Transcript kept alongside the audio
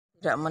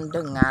Tidak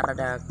mendengar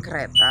ada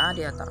kereta,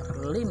 dia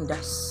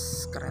terlindas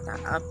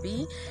kereta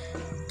api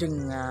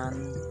dengan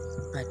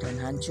badan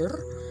hancur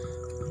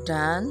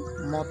dan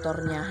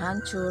motornya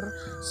hancur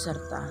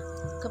serta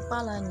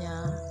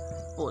kepalanya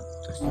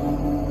putus.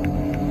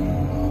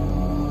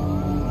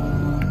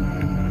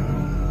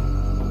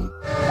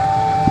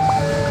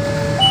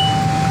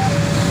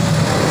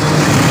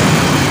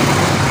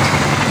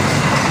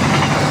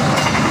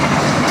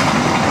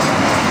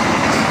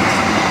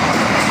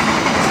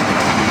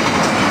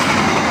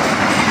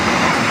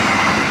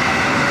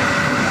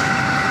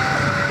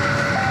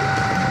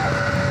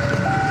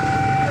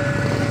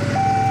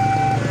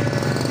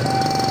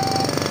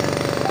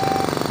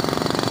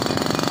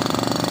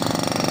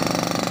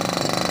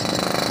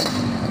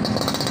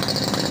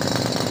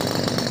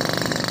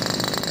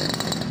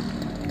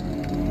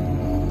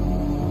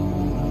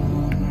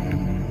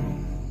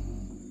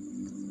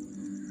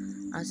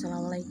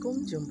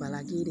 Assalamualaikum, jumpa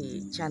lagi di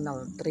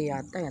channel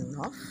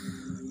Triatenov.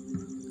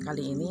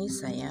 Kali ini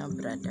saya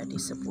berada di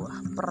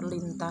sebuah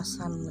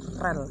perlintasan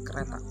rel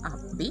kereta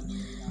api,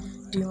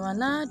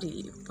 dimana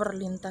di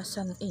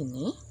perlintasan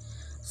ini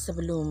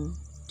sebelum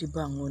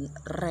dibangun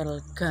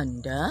rel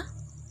ganda,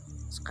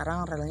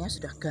 sekarang relnya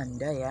sudah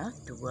ganda ya,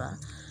 dua.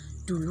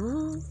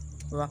 Dulu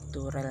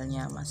waktu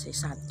relnya masih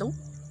satu,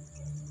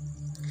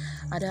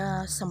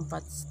 ada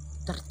sempat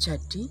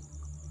terjadi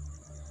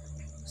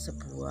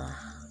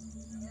sebuah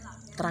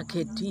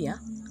tragedi ya,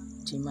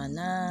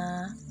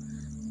 dimana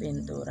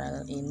pintu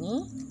rel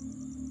ini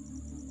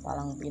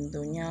palang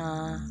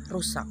pintunya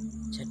rusak,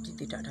 jadi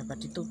tidak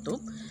dapat ditutup.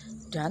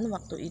 Dan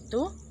waktu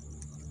itu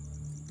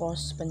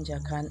pos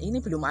penjagaan ini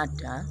belum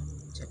ada,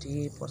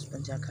 jadi pos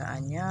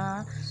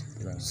penjagaannya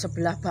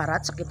sebelah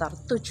barat sekitar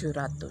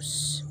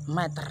 700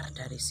 meter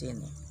dari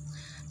sini.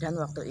 Dan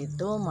waktu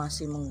itu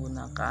masih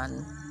menggunakan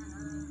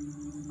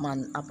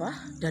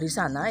dari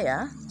sana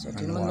ya,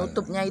 jadi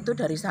menutupnya itu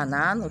dari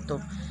sana, nutup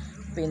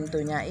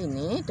pintunya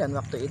ini. Dan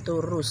waktu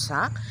itu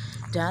rusak,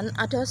 dan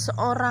ada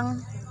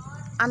seorang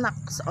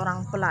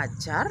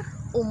pelajar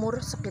umur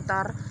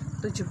sekitar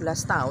 17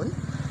 tahun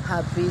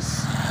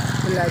habis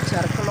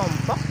belajar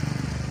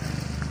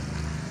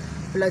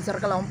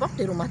kelompok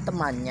di rumah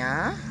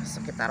temannya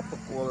sekitar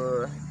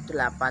pukul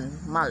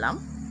 8 malam.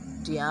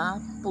 Dia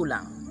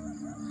pulang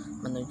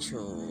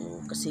menuju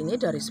ke sini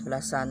dari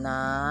sebelah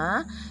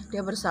sana.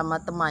 Dia bersama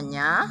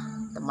temannya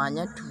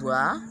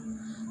dua.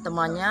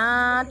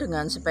 Temannya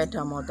dengan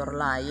sepeda motor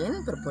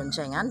lain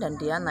berboncengan, dan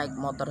dia naik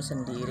motor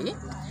sendiri.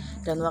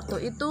 Dan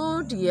waktu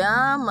itu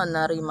dia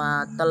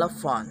menerima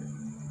telepon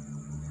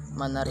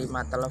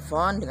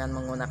dengan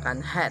menggunakan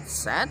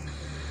headset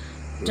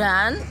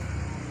dan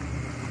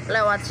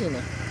lewat sini.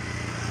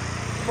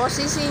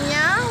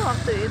 Posisinya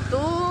waktu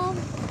itu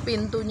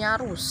pintunya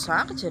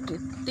rusak, jadi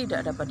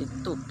tidak dapat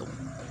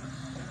ditutup.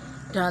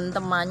 Dan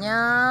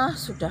temannya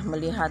sudah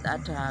melihat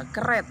ada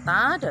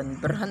kereta dan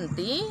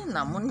berhenti,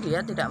 namun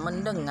dia tidak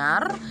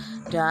mendengar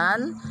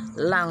dan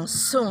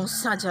langsung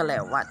saja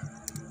lewat.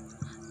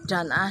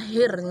 Dan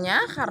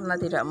akhirnya karena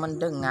tidak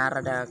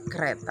mendengar ada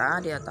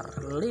kereta, dia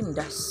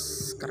terlindas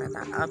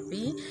kereta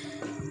api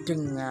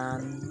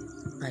dengan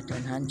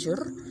badan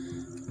hancur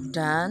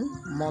dan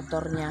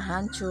motornya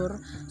hancur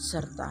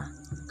serta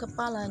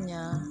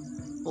kepalanya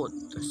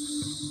putus.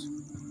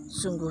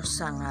 Sungguh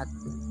sangat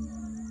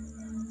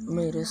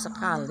miris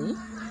sekali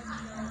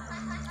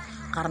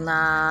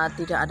karena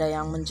tidak ada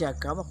yang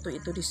menjaga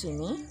waktu itu di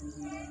sini.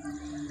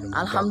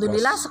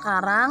 Alhamdulillah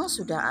sekarang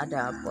sudah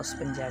ada pos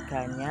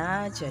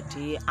penjaganya,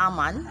 jadi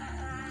aman.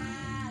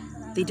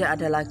 Tidak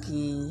ada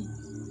lagi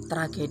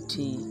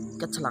tragedi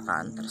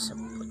kecelakaan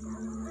tersebut.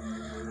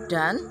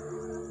 Dan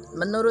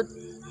menurut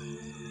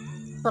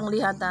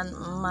penglihatan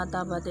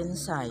mata batin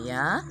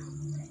saya,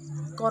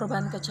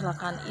 korban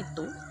kecelakaan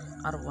itu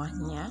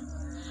arwahnya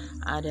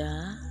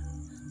ada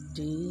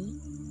di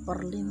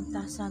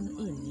perlintasan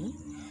ini,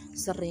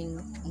 sering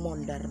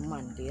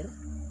mondar-mandir.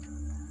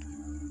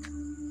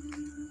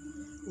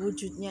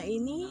 Wujudnya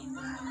ini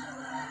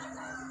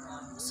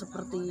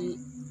seperti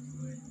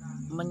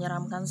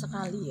menyeramkan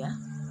sekali ya.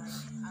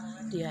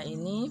 Dia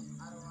ini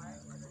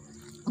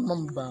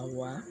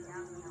membawa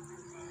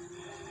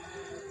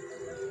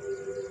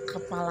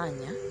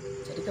kepalanya,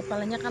 jadi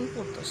kepalanya kan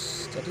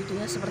putus, jadi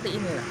dia seperti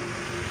inilah.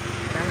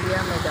 Dan dia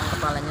megang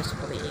kepalanya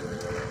seperti ini.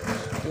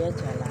 Dia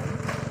jalan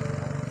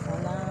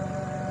sana,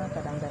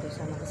 kadang dari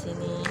sana ke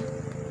sini.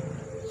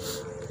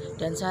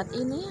 Dan saat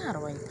ini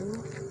arwah itu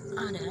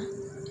ada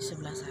di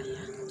sebelah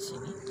saya di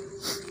sini.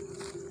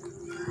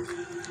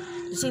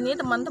 Di sini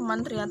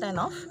teman-teman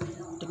Triatenov,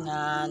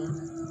 dengan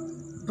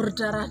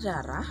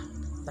berdarah-darah,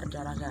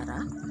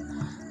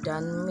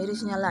 dan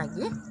mirisnya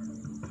lagi,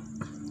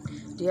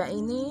 dia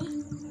ini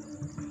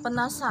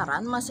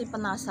masih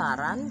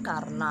penasaran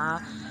karena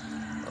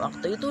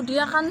waktu itu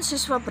dia kan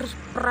siswa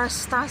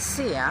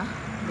berprestasi ya.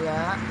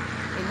 Dia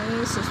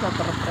ini siswa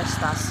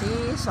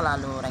berprestasi,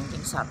 selalu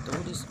ranking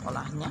 1 di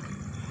sekolahnya.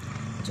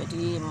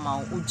 Jadi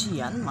mau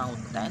ujian, mau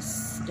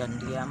tes, dan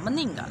dia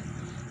meninggal.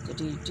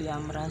 Jadi dia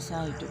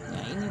merasa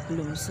hidupnya ini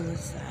belum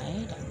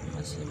selesai dan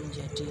masih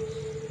menjadi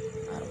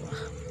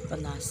arwah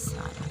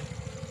penasaran.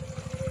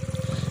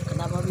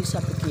 Kenapa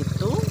bisa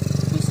begitu?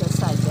 Bisa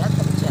saja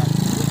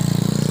terjadi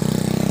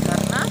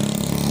karena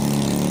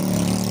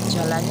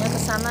jalannya ke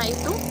sana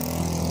itu,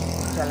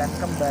 jalan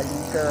kembali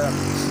ke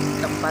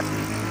tempat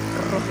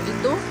roh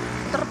itu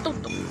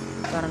tertutup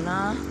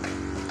karena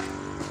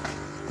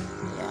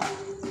ya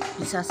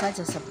bisa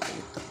saja seperti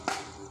itu.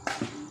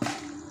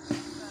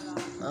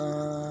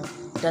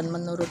 Dan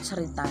menurut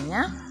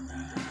ceritanya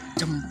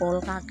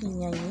jempol kaki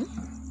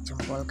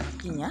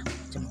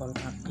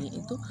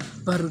itu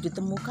baru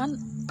ditemukan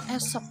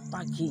esok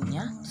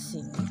paginya di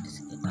sini, di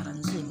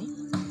sekitaran sini.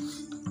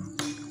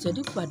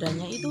 Jadi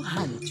badannya itu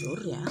hancur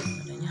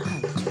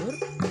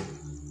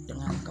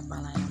dengan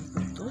kepala yang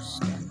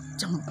putus, dan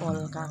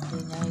jempol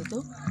kakinya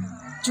itu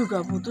juga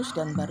putus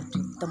dan baru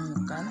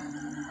ditemukan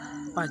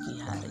pagi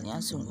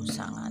harinya. Sungguh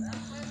sangat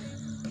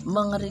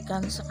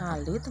mengerikan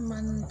sekali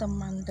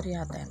teman-teman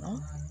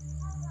Triateno.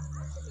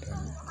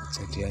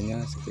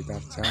 Kejadiannya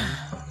sekitar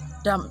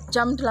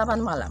jam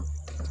 8 malam.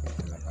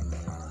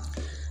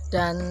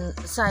 Dan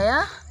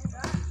saya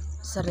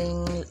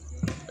sering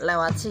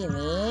lewat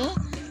sini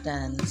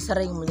dan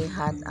sering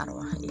melihat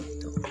arwah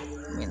itu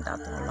minta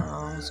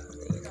tolong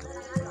seperti itu.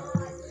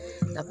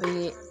 Tapi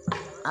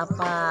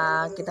apa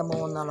kita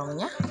mau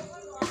nolongnya?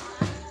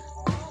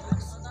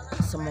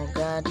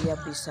 Semoga dia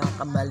bisa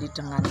kembali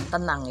dengan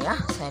tenang ya.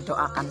 Saya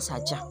doakan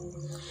saja.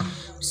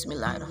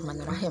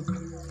 Bismillahirrahmanirrahim.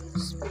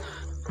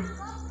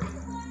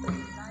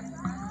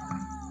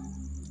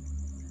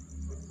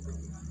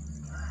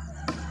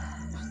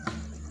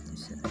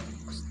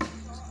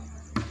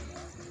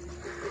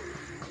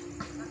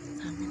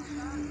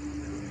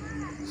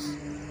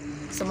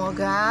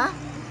 Semoga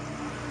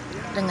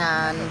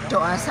dengan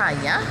doa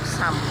saya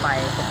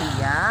sampai ke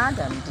dia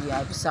dan dia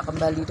bisa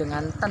kembali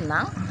dengan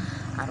tenang,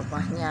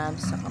 arwahnya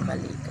bisa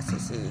kembali ke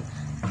sisi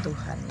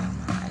Tuhan Yang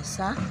Maha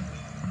Esa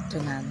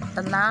dengan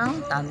tenang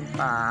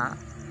tanpa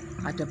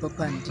ada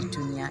beban di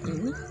dunia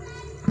ini.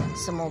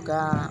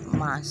 Semoga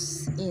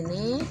Mas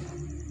ini,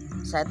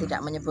 saya tidak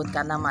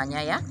menyebutkan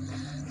namanya ya,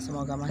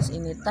 semoga Mas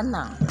ini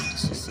tenang di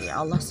sisi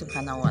Allah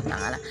Subhanahu wa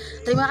Ta'ala.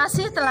 Terima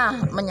kasih telah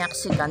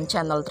menyaksikan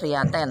channel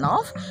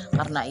Triateno.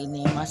 Karena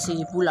ini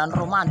masih bulan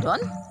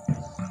Ramadan,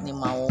 ini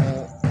mau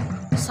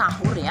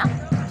sahur ya.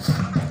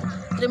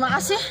 Terima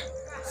kasih.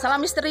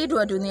 Salam misteri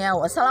dua dunia.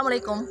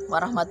 Wassalamualaikum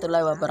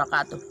warahmatullahi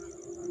wabarakatuh.